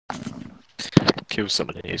kill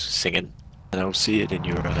someone who's singing, and I'll see it in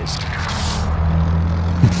your eyes.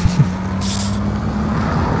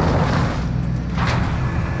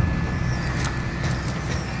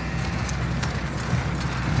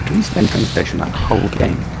 Can you spend train station that whole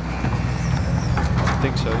game? I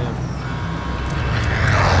think so, yeah.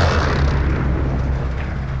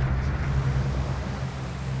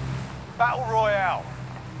 Battle Royale.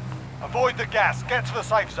 Avoid the gas. Get to the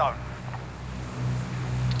safe zone.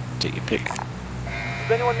 Take your pick.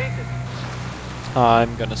 Does anyone need this?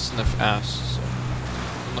 I'm gonna sniff ass, so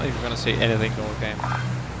I'm not even gonna say anything the whole game.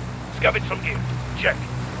 Scavenge some gear. Check.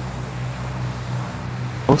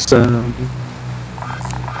 Awesome.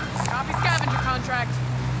 Copy scavenger contract.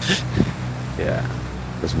 Yeah.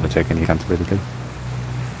 Doesn't want to take any accountability.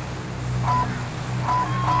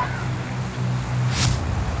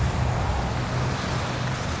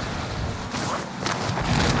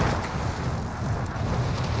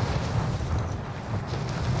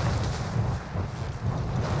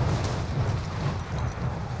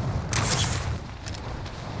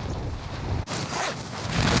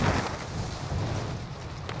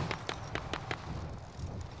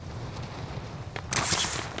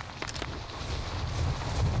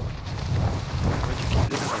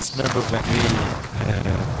 Remember when we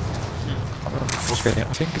okay,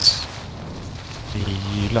 I think it's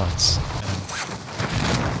the lights.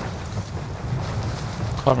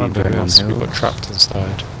 Can't remember who else we got trapped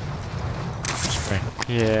inside. Spring.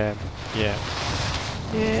 Yeah.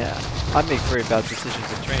 I make very bad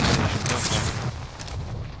decisions at train stations, don't I?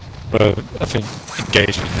 But I think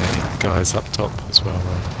engaging the guys up top as well.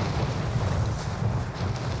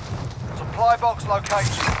 Supply box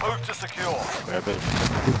located. Move to secure. Grab it.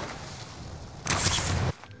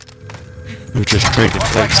 We just traded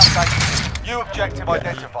plates. New objective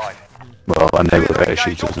identified. Well, and they were better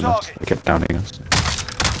shooters than us. They kept downing us.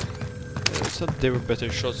 So they were better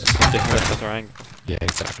shots, so they had a better angle. Yeah,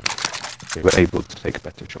 exactly. They were able to take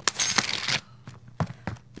better shots.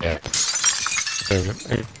 Yeah. So,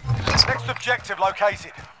 Next objective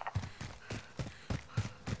located.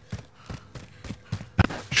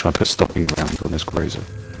 Try and put stopping ground on this grazer.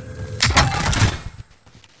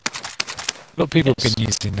 a lot of people have been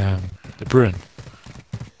using the Bruin.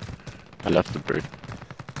 I love the brew.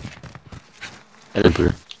 The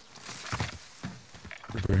brew.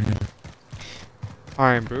 The Bruin, yeah.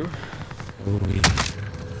 Iron brew. Oh, yeah.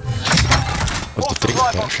 What's the thing Supply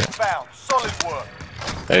about box shit? found. Solid work.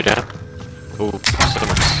 Go down. Oh,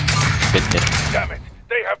 someone's been there. Damn it.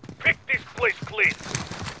 They have picked this place clean.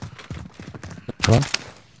 Which one?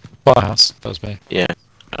 Firehouse, that was me. Yeah.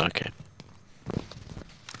 Okay.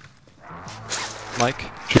 Mike?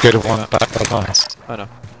 Should we go to one back by the firehouse? I know.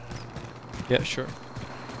 Yeah, sure.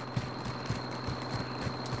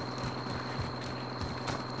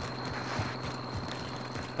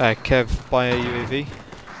 Kev, buy a UAV.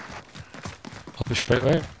 I'll be straight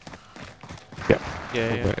away. Yeah.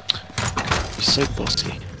 Yeah. You're so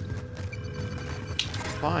bossy.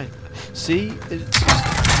 Fine. See? It's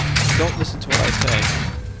just don't listen to what I say.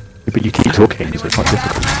 Yeah, but you keep talking, so it's quite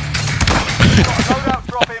difficult. Loadout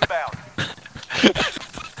drop inbound.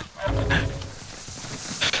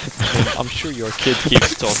 I'm sure your kid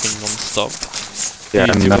keeps talking non-stop. Yeah,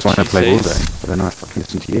 You I mean do that's why what I she play all says. day, but then I fucking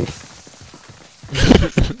listen to you.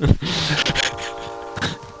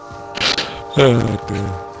 Oh dear.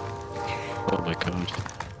 Oh my god.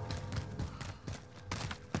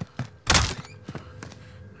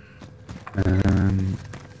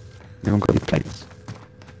 Anyone got any plates?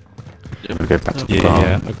 I'm gonna go back to the Yeah, bar.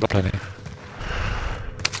 yeah, I've got plenty.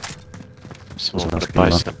 Someone else wants to can buy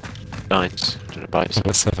you some. Nines. Do you want to buy I've some?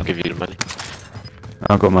 got 7. I'll give you the money.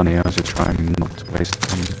 I've got money, I was just trying not to waste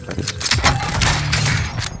any plates.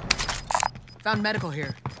 Found medical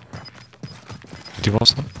here. Do you want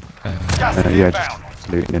some? Gas is Yeah, inbound. just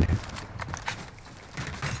looting in here.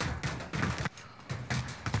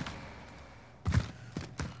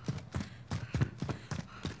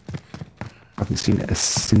 I haven't seen a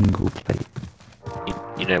single plate.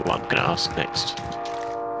 You know what I'm going to ask next.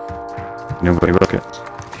 You know, got any rockets?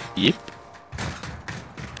 Yep.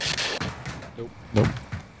 Nope.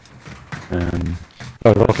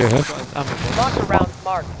 Oh, rocket here. Launcher rounds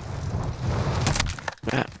marked.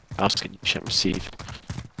 Matt, asking you shan't receive.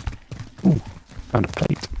 ooh, found a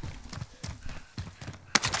plate.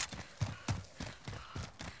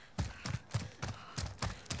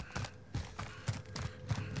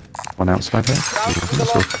 One outside there? I think I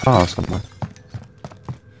saw a car somewhere.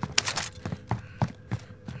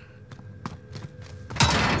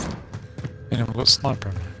 Anyone got sniper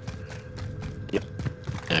on me? Yep.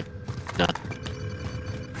 No. None.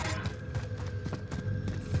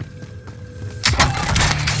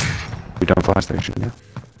 We done fire station, yeah?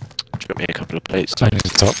 Drop me a couple of plates. I need to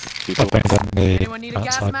top. People. Top end on the Anyone need a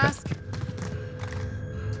gas outside bit. mask?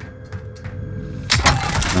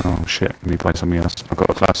 Oh shit, let me buy something else. I've got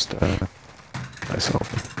a fast, myself.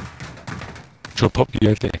 Shall I pop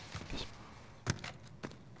UAV?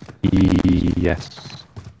 Yes.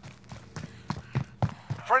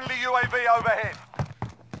 Friendly UAV overhead.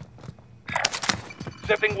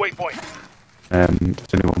 Setting waypoint.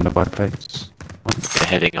 Does anyone want to buy plates? They're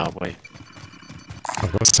heading our way.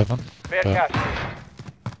 I've got 7. Fair But cash.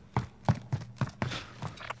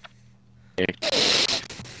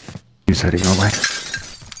 Who's heading our way?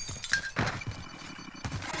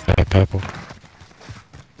 purple.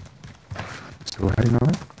 Still heading our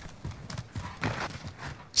way?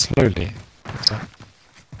 Slowly. What's that?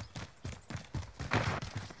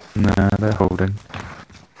 Nah, they're holding.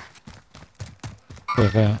 They're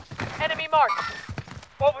there. Enemy marked.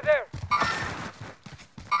 Over there.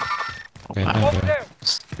 Yeah, wow. no, Over they're- there.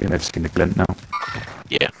 Yeah, they've seen the glint now.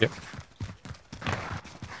 Yeah.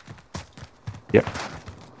 Yep.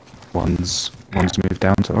 One's moved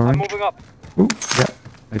down to I'm orange. moving up. Ooh, yeah,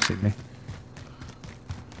 they've seen me.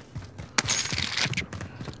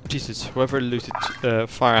 Jesus, whoever looted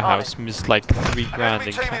Firehouse missed like 3 grand Enemy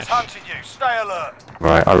in team is cash. hunting you. Stay alert.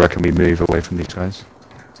 Right, I reckon we move away from these guys.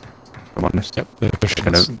 If I'm honest. Yep, they're pushing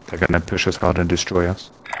us. They're gonna push us hard and destroy us.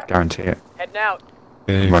 Guarantee it. Heading out.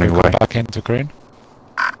 They're running going away. back into green.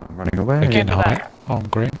 I'm running away. Again Into high that. on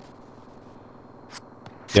green.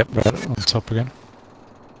 Yep, red on top again.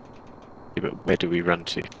 Yeah, but where do we run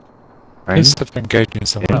to? Right? Instead of engaging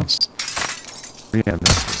someone Yeah. else. Yeah,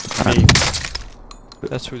 that's the plan. Me.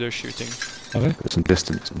 That's who they're shooting. Are they? Put some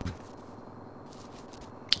distance in.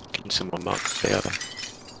 Can someone mark the other?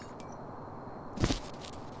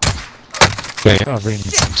 Wait, I really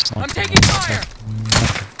need some I'm sniper. taking fire.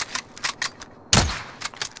 Okay.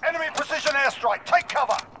 Enemy precision airstrike. Take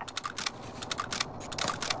cover.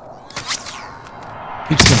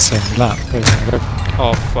 Keeps on saying lap. Wait, wait.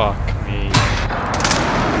 Oh fuck me.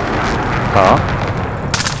 Car?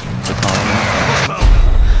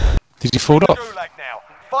 Did you fall off? Gulag now.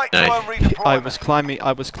 Fight No. to earn redeployment.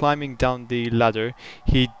 I was climbing down the ladder.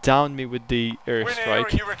 He downed me with the Win here airstrike,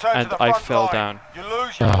 and you return and to the I front fell line. down. You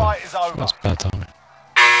lose, your Oh, fight is over. that's bad timing.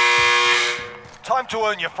 Time to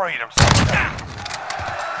earn your freedom, soldier. Yeah,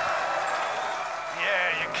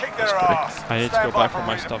 you kicked their ass. I need to Stand go by back for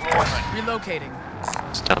my stuff. redeployment. Relocating.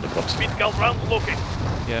 It's down the bottom. Midgeld round looking.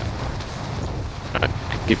 Yeah. Right.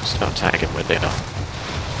 People start tagging where they are.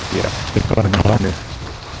 Yeah. They've got a car.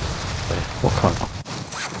 What car?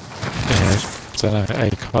 Yeah, I don't know, a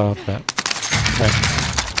car, but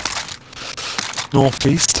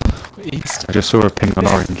northeast, east. I just saw a ping on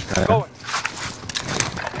orange. Going.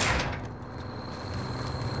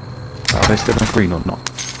 Are they still on green or not?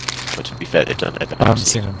 But to be fair, they've done it. I haven't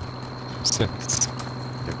seen them since.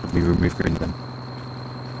 Yeah, we remove green then.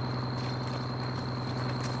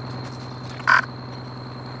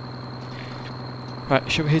 Right,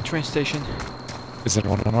 should we hit train station? Is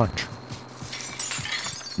anyone on orange?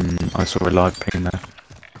 I saw a live ping there.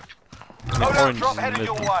 I mean, Loadout orange drop is in the heading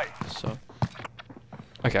your middle, way. so...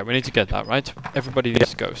 Okay, we need to get that, right? Everybody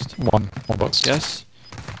needs ghost. One box. Yes?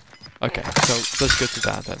 Okay, so let's go to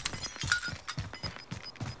that then.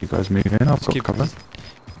 You guys move in, I've got Keep, cover.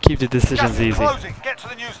 keep the Gas decisions is easy. closing. Get to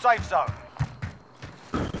the new safe zone.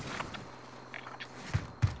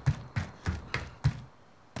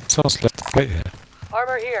 Someone's left the plate here.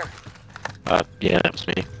 Armor here. Yeah, that was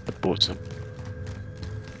me. I bought some.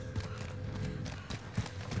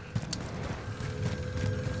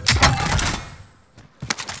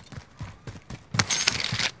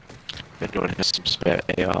 If anyone has some spare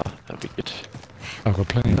AR, that'd be good. I've got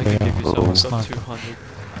plenty I of can give you AR. some Oh, of 200.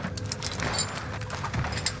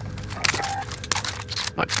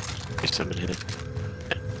 Might be someone here.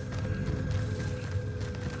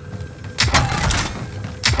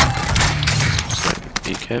 Sniper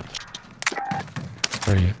decab.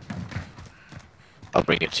 Where are you? I'll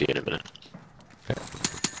bring it to you in a minute.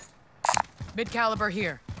 Mid-caliber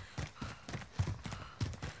here.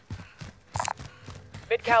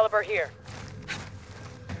 Mid-caliber here.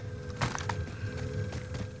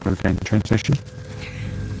 Okay, train station.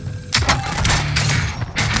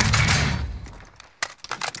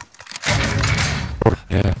 Oh,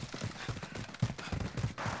 yeah.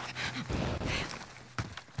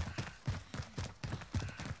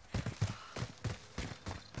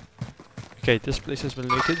 Okay, this place has been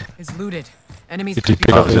looted. Is looted. Enemies Did you could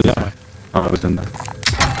be pick up Oh, the yeah. that way? Oh, I was in there.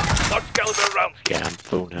 Large caliber rounds. Yeah, I'm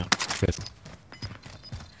full now. Good.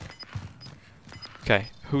 Okay,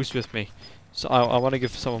 who's with me? So I want to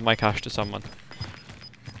give some of my cash to someone.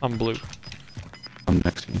 I'm blue. I'm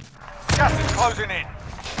next to you. Gas is closing in.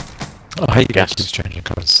 Oh, I hate Gas. gas keeps changing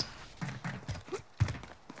colours.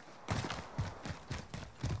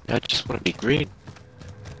 I just want to be green.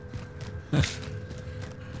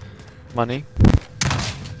 Money.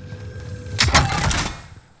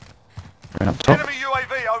 Right up top. Enemy UAV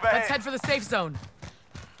Let's overhead. head for the safe zone.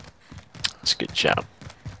 That's a good shout.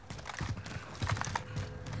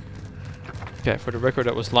 Okay, for the record,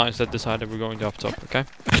 that was Lions that decided we're going up top, okay?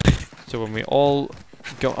 So when we all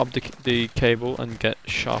go up the cable and get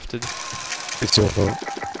shafted, It's your fault.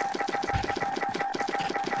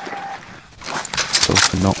 It's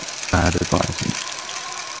also not bad advice.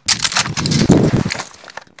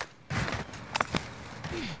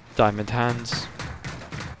 diamond hands.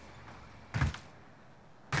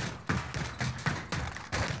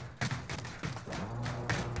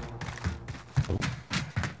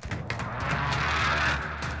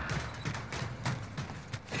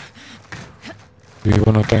 Do you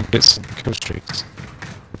want to go and get some kill streaks?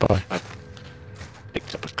 Goodbye.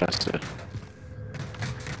 Picked up a cluster.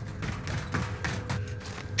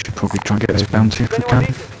 Should probably try and get this bounty if we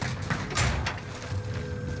can.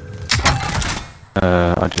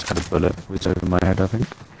 I just had a bullet. It was over my head, I think.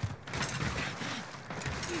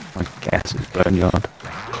 I guess it's Boneyard.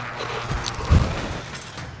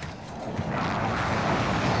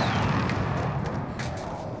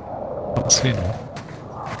 Not seen one.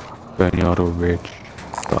 Boneyard or Ridge,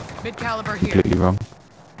 but Mid caliber here. completely wrong.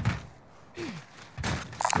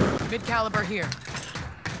 Mid caliber here.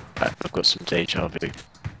 I've got some deja vu.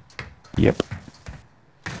 Yep.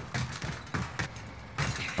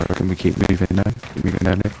 I reckon we keep moving now. Keep moving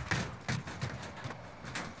early.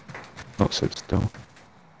 Not sit still.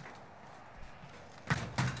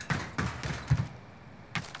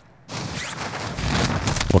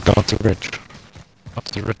 We'll go up to the ridge. Up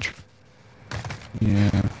to the ridge.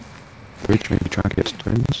 Yeah. Ridge, maybe try and get to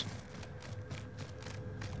twins.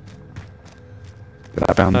 Get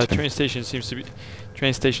that bounty. Train station seems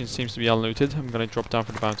to be unlooted. I'm gonna drop down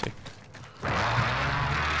for the bounty.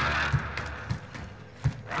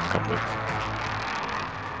 Come with.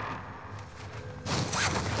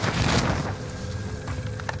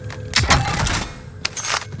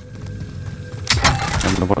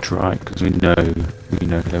 I'm gonna watch right because we know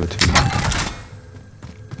there were two.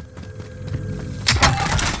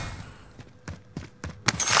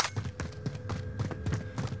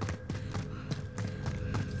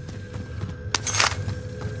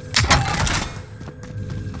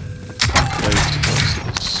 Loads of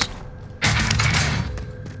boxes.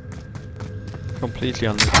 Completely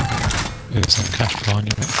unlooted. There's some cash behind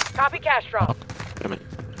you, mate. Copy cash drop. Come in.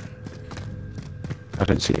 I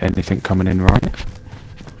don't see anything coming in right.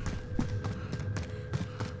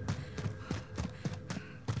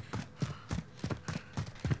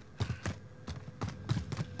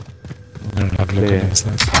 I'm going to have a look Clear. at this.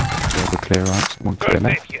 Yeah, we're clear right. One clear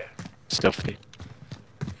left. Stealthy.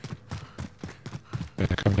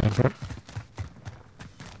 Better come down for it.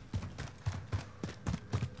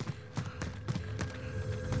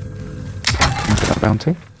 Into that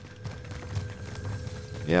bounty.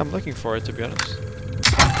 Yeah, I'm looking for it, to be honest.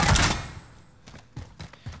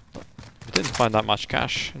 I didn't find that much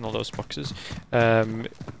cash in all those boxes.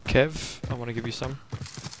 Kev, I want to give you some.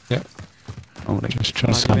 I want to Just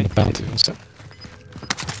trying to Mind find the me? bounty. What's it?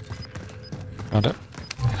 Found it.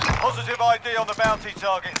 Positive ID on the bounty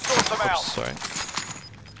target. Sort them out. Oops, sorry.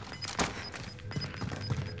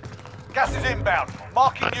 Gas is inbound.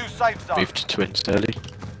 Marking new safe zone. Move to twins early.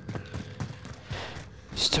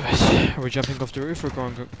 Let's do it. Are we jumping off the roof or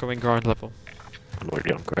going ground level? I'm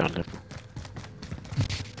already on ground level.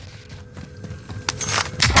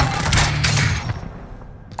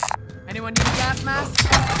 Anyone need a gas mask?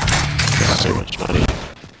 So much money.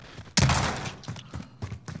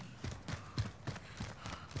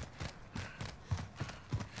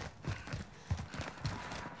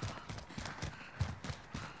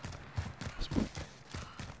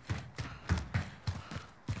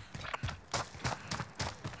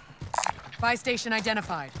 Buy station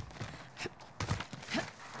identified.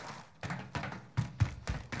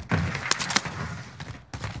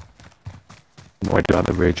 Why do I have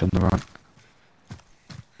the ridge on the right?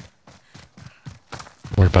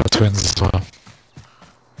 Worry about twins as well.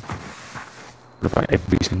 What about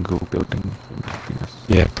every single building? Yes.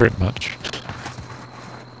 Yeah, pretty much.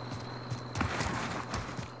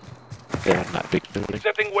 They're on that big building.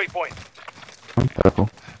 Accepting waypoint. Oh, purple.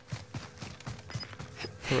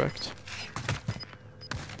 Correct.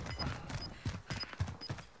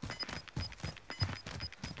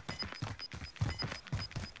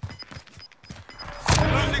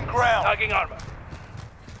 Losing ground. Tagging armor.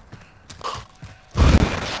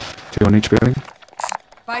 Two on each building?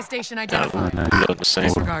 Buy station No, identified. no. we're on the same.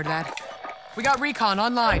 Disregard that. We got recon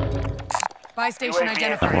online. Buy station UAV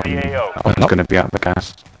identified. entering the AO. That one's gonna be out of the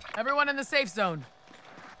gas. Everyone in the safe zone.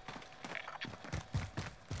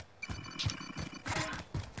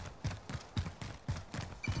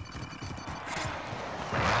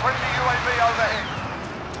 Friendly UAV overhead.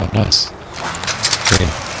 Oh, nice. Green.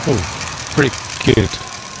 Oh, pretty good.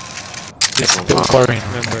 It's a bit worrying,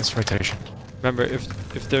 remember, it's rotation. Remember, if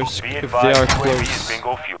they Be are advised, UAV is close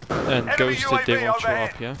bingo fuel. and Enemy ghosted, they UAV won't show overhead.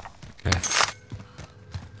 up. Yeah. Okay.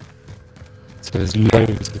 So there's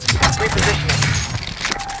loads of things.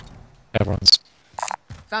 Everyone's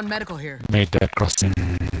Found medical here. made their crossing.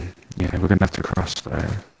 Yeah, we're gonna have to cross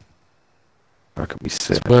there. Where can we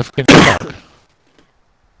sit? It's worth getting back. We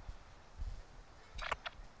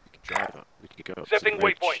can drive up. We can go up. Setting to the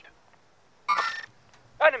ridge. waypoint.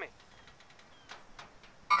 Enemy.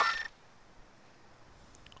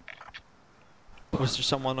 Was there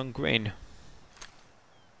someone on green?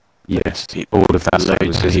 Yes, all of that side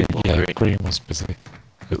was busy. Yeah, Green. green was busy.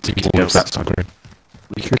 But to can get go us that that side. green.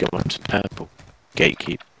 We could go on to purple.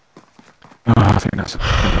 Gatekeep. Oh, I think that's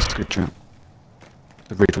a good jump.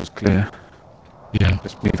 The ridge was clear. Yeah.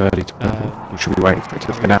 Let's move early to purple. We should be waiting for it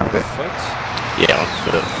to thin out a bit. Foot? Yeah, on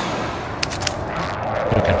foot.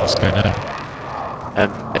 Okay, let's go now.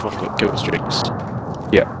 Everyone got kill streaks.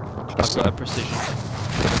 Yeah. I've got a precision.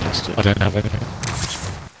 Fantastic. I don't have anything.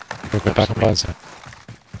 We'll go back and buy that.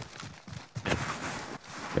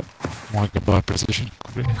 I can buy precision.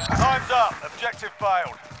 Completely. Time's up. Objective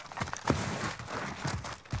failed.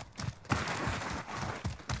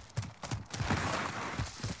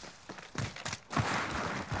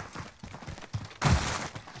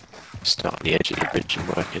 Start on the edge of the bridge and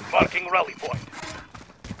working. Marking rally point.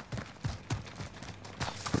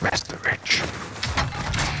 Rest the ridge.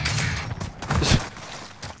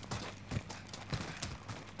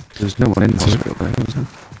 There's no one in the hospital there, was there?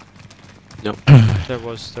 Nope. There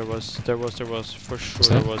was, for sure Was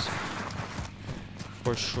there there? was.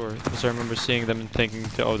 For sure. Because I remember seeing them and thinking,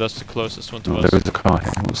 oh, that's the closest one to Oh, us. there is a car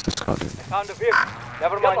here. What's this car doing? Found a vehicle.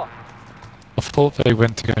 Never mind. I thought they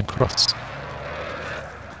went to go and cross.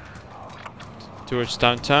 Towards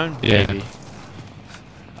downtown? Yeah. Maybe.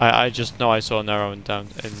 I just know I saw an arrow in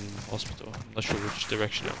hospital. I'm not sure which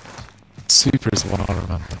direction it went. Super is the one I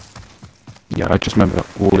remember. Yeah, I just remember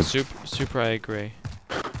all of Super, I agree.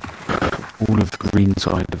 the green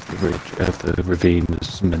side of the ridge, of the ravine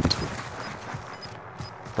was mental.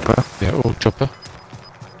 Papa? Yeah, all chopper.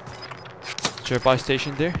 Is there a buy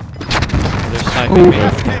station there? They're sniping me.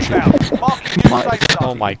 Inbound. Marking new safe Oh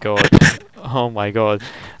zone. my god. Oh my god.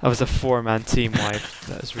 That was a 4-man team wipe.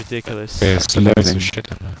 That is ridiculous. There's loads of shit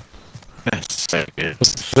in there. That's so good.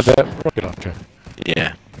 Was it that rocket launcher?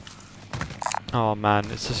 Yeah. Oh man,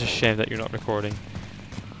 it's just a shame that you're not recording.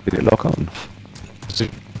 Did it lock on? Was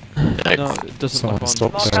it No, it doesn't Someone look on.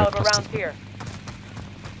 stop Small there? caliber Plus rounds here.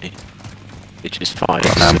 It just fires.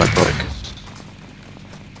 Got an ammo book.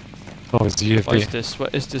 Oh, it's the What is UFV. this?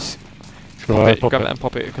 What is this? Shall Pop I it, pop grab it it? and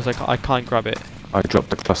pop it, because I can't grab it. I dropped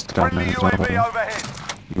the cluster down there Friendly as well. UAV overhead.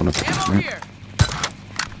 You wanna pick Ammo it? here.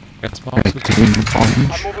 Against Okay, Mars? team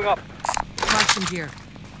orange. I'm moving up. Mark some gear.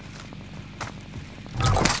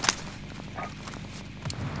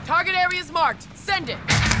 Target area's marked. Send it.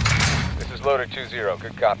 This is loader 2-0.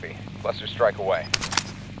 Good copy. Cluster strike away.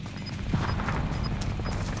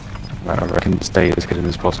 Right, I reckon stay as hidden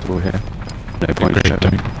as possible here. No point Great,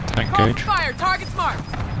 showing. tank Call gauge. fire. Target's marked.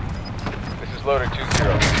 This is loader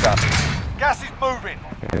 2-0. Good copy. Gas is moving.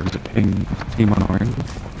 Okay, there's a ping. Team on orange.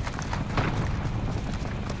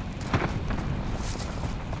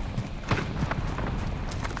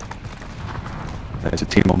 There's a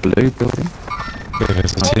team on blue building. Yeah,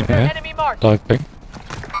 there's a team Over here. enemy marked. Live ping.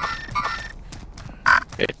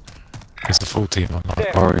 Okay. There's a full team on live.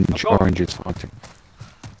 There. Orange. I'm going. Orange is fighting.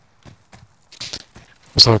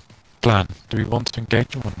 What's our plan? Do we want to engage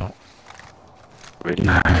them or not? Really?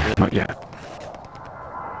 No, not yet.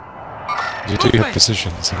 You do have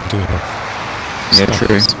precisions and we do have Yeah,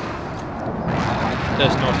 true. snipers.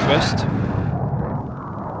 There's northwest.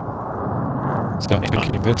 So I'm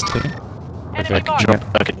thinking of this team. Maybe I Enemy can marked. drop.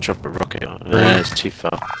 I can drop a rocket on. It's too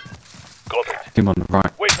far. Got it. Team on the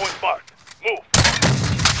right. Waypoint marked. Move.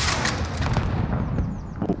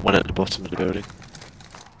 One at the bottom of the building.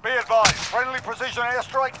 Be advised. Friendly precision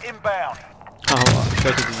airstrike inbound. Oh, I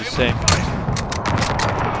tried to do the same.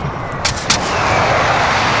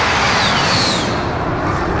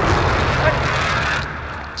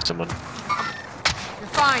 Someone. You're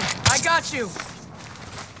fine. I got you.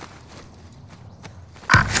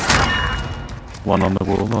 One on the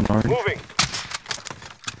wall on orange. Moving.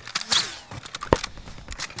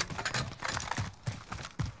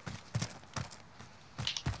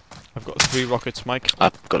 3 rockets, Mike.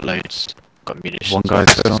 I've got loads. Got munitions. One guy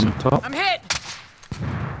still on the top. I'm hit!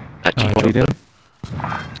 Actually, What are you doing?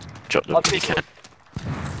 drop them if you can.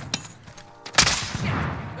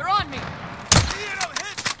 They're on me!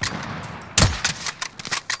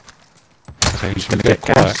 So you Gonna should get get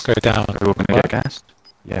quiet, gas. go down. We're all gonna get gassed.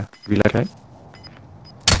 Yeah, relocate.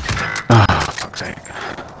 Ah, fuck's sake.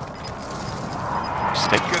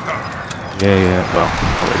 Stay. Yeah, well,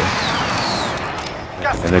 already.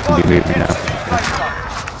 Gas Yeah, is they can be closing. moving Get now. to the safe zone.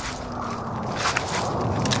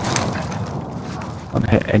 I haven't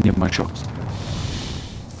hit any of my shots.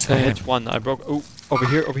 I hit one. I broke. Oh, over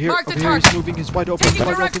here, over here, Mark the over here. He's target. moving. He's wide open. Taking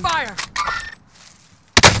Wide direct open. fire!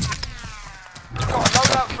 Got a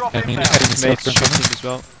loadout drop Enemy, inbound. enemy Mates self-gun shooting as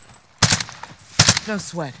well. No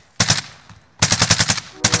sweat.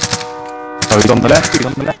 Oh, he's on the left, he's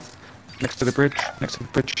on the left. Next to the bridge, next to the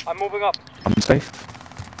bridge. I'm moving up. I'm safe.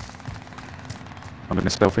 I'm gonna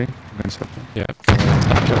selfie. Yeah.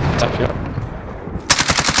 Tap you up.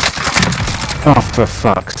 Oh, for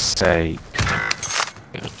fuck's sake.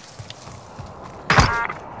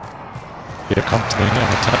 Yeah, come to me now,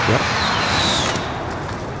 I'll tap you up.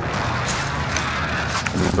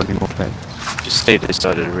 Anyone got any more play? Just stay this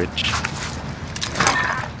side of the ridge.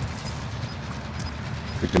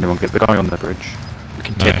 Did anyone get the guy on the bridge? We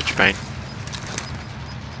can No. take the train.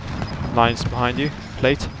 Lines behind you.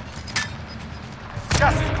 Plate.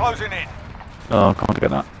 Gas is closing in. Oh, I can't get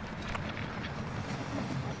that.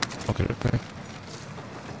 I'll get it back.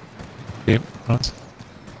 Yep, right.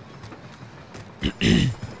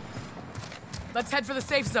 Let's head for the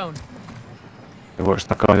safe zone. I watched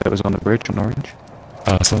that guy that was on the bridge on orange.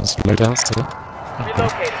 Someone's loadouts still.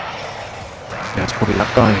 Relocating. Yeah, it's probably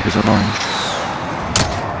that guy who's on orange.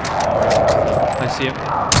 I see him.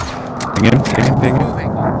 Ping him.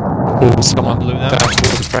 Moving. Oh, someone blue now. down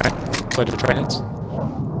towards the train. Where the train is.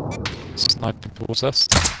 Sniping towards us.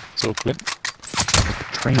 It's all clear.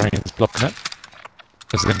 Train. Train is blocking it.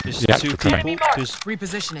 There's There's the 2 actual train. people.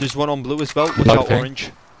 Repositioning. There's one on blue as well. Watch Light out, pink.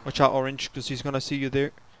 orange. Watch out, orange, because he's gonna see you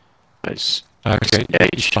there. Nice. Okay, Yeah,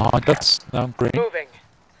 he's behind us. Now green. Moving.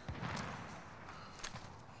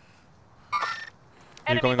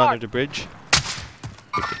 You're going under the bridge.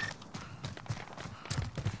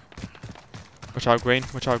 Watch out, green.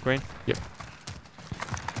 Watch out, green. Yep.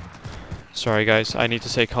 Sorry, guys. I need to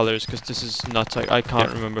say colors because this is nuts. I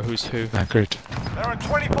can't remember who's who. Good. There are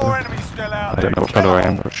 24 enemies still out I there. don't know what colour I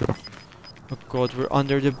am, but sure. Oh god, we're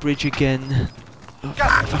under the bridge again. Oh,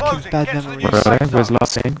 Gas is fucking closing. bad Get to the memories. new Where are safe they? Where's zone.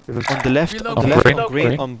 last scene? On the left, on the Relocating. left, Green, on green,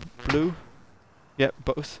 green. on blue. Yep,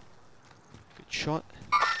 both. Good shot.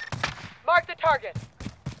 Mark the target.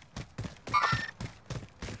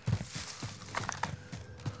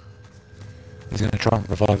 He's gonna try and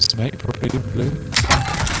revive his mate, probably blue.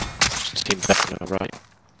 Just team back on our right.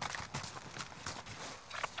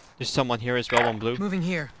 There's someone here as well on blue. Moving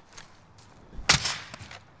here.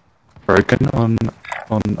 Broken on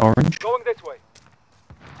orange. Going this way.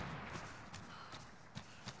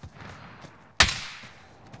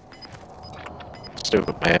 Still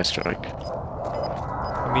got my airstrike.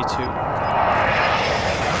 Me too.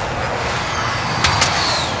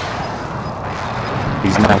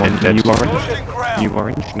 He's now on Dead. new orange. Losing ground. New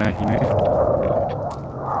orange. No, he moved.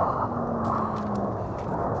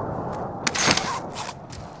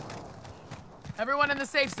 Everyone in the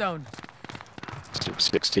safe zone. Still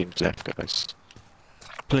 6 teams left, guys.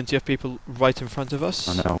 Plenty of people right in front of us.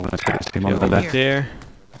 I know. Let's put this team on Yeah, the over left. there.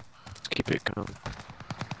 Let's keep it calm.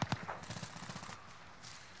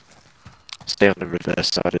 Stay on the reverse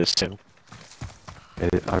side of this hill.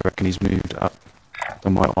 I reckon he's moved up.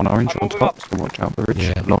 On orange I'm on moving top, up. so watch out the ridge.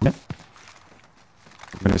 Yeah. Along it.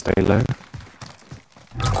 I'm gonna stay low.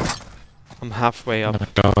 I'm halfway I'm up.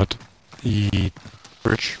 gonna guard the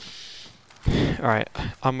bridge. Alright,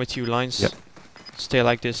 I'm with you, Lines. Yep. Stay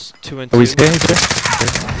like this. 2 and 2. Oh, he's here.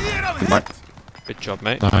 He might. Good job,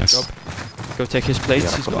 mate. Nice. Good job. Go take his plates.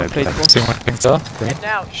 Yeah, He's I've got got a no plate plates. box. See what things are. Green. Heading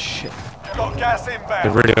out. Shit. Got gas inbound.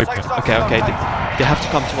 They're really Safe open. zone Okay, okay. relocated. They have to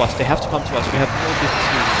come to us. They have to come to us. We have no business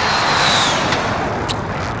moving.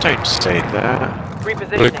 Don't stay there.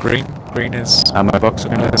 Blue, green. Green is Ammo box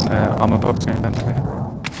going down there. Only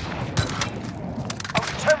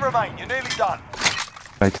 10 remain. You're nearly done.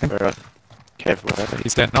 Waiting. Alright. Careful,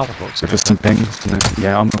 he's there now. Box. Give us some pings.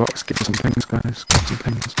 Yeah, armor box. Give us some pings, guys. Give us some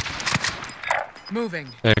pings. Moving.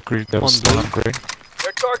 Green. There was On one blue. on green.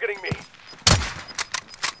 They're targeting me.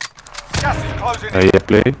 Gas is closing Oh in. yeah,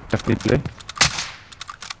 blue. Definitely blue.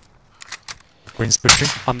 Green's pushing.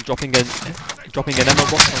 I'm dropping an ammo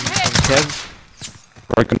box on Kev.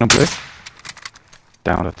 Broken on blue.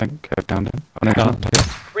 Down, I think. Down. Oh no, Down. down.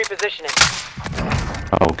 Repositioning.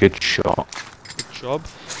 Oh, good shot. Good job.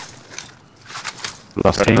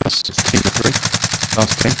 Last team. It's team of 3.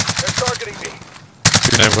 Last team. They're targeting me. Do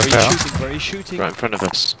you know Where where are they you are? shooting? Where are you shooting? Right in front of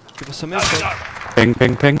us. Give us some info. Ping,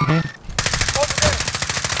 ping, ping here.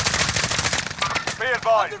 Be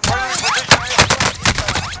advised.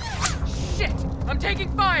 Shit! I'm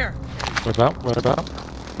taking fire! Where about? Where about?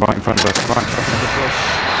 Right in front of us. Right in front of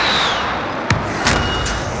us.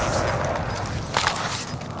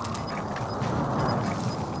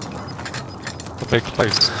 Are they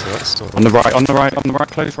close to us? Or? On the right, on the right, on the right.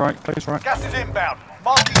 Close right, close right. Gas is inbound.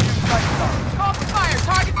 Marking new safe zone. Call for fire!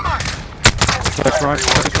 Target's marked! Close right,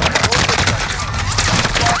 close right.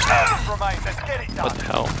 Remains. Let's get it What done. the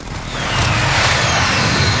hell?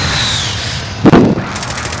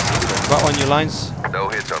 Right on your lines. No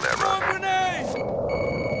hits on that run.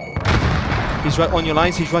 He's right on your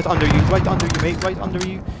lines. He's right under you. Right under you, mate. Right under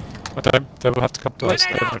you. I don't. They will have to come to us.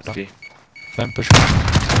 They don't know. Okay. Don't push.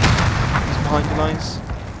 He's behind your lines.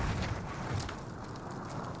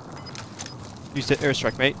 Use the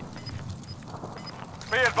airstrike, mate.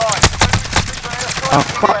 Be advised. Oh,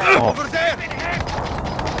 fuck off.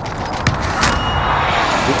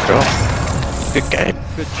 Good job. Good game.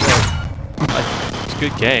 Good job. It's a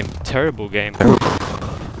good game. Terrible game.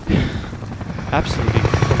 Absolutely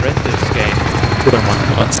horrendous game. Don't want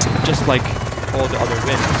nuts. Just like all the other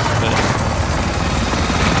wins. But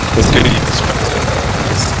There's going to be distracted.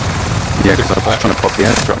 Yeah, because I was trying to pop the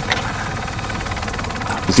airstrike.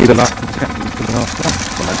 Was he the last one?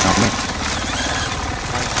 Well, that's not me.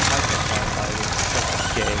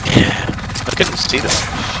 I couldn't see that.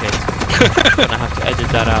 Shit. I'm gonna have to edit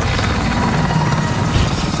that out.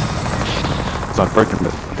 So I've broken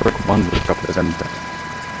one with a couple of them.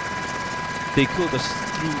 They killed us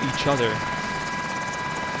through each other.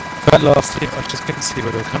 That last team, I just couldn't see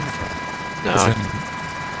where they were coming from. No. As in,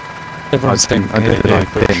 everyone's saying, I did yeah, like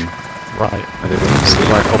push. ping. Right. I did the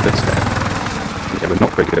right opposite. Yeah, we're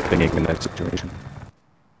not very good at pinging in that situation.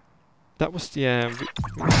 That was the I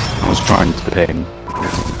was trying to ping.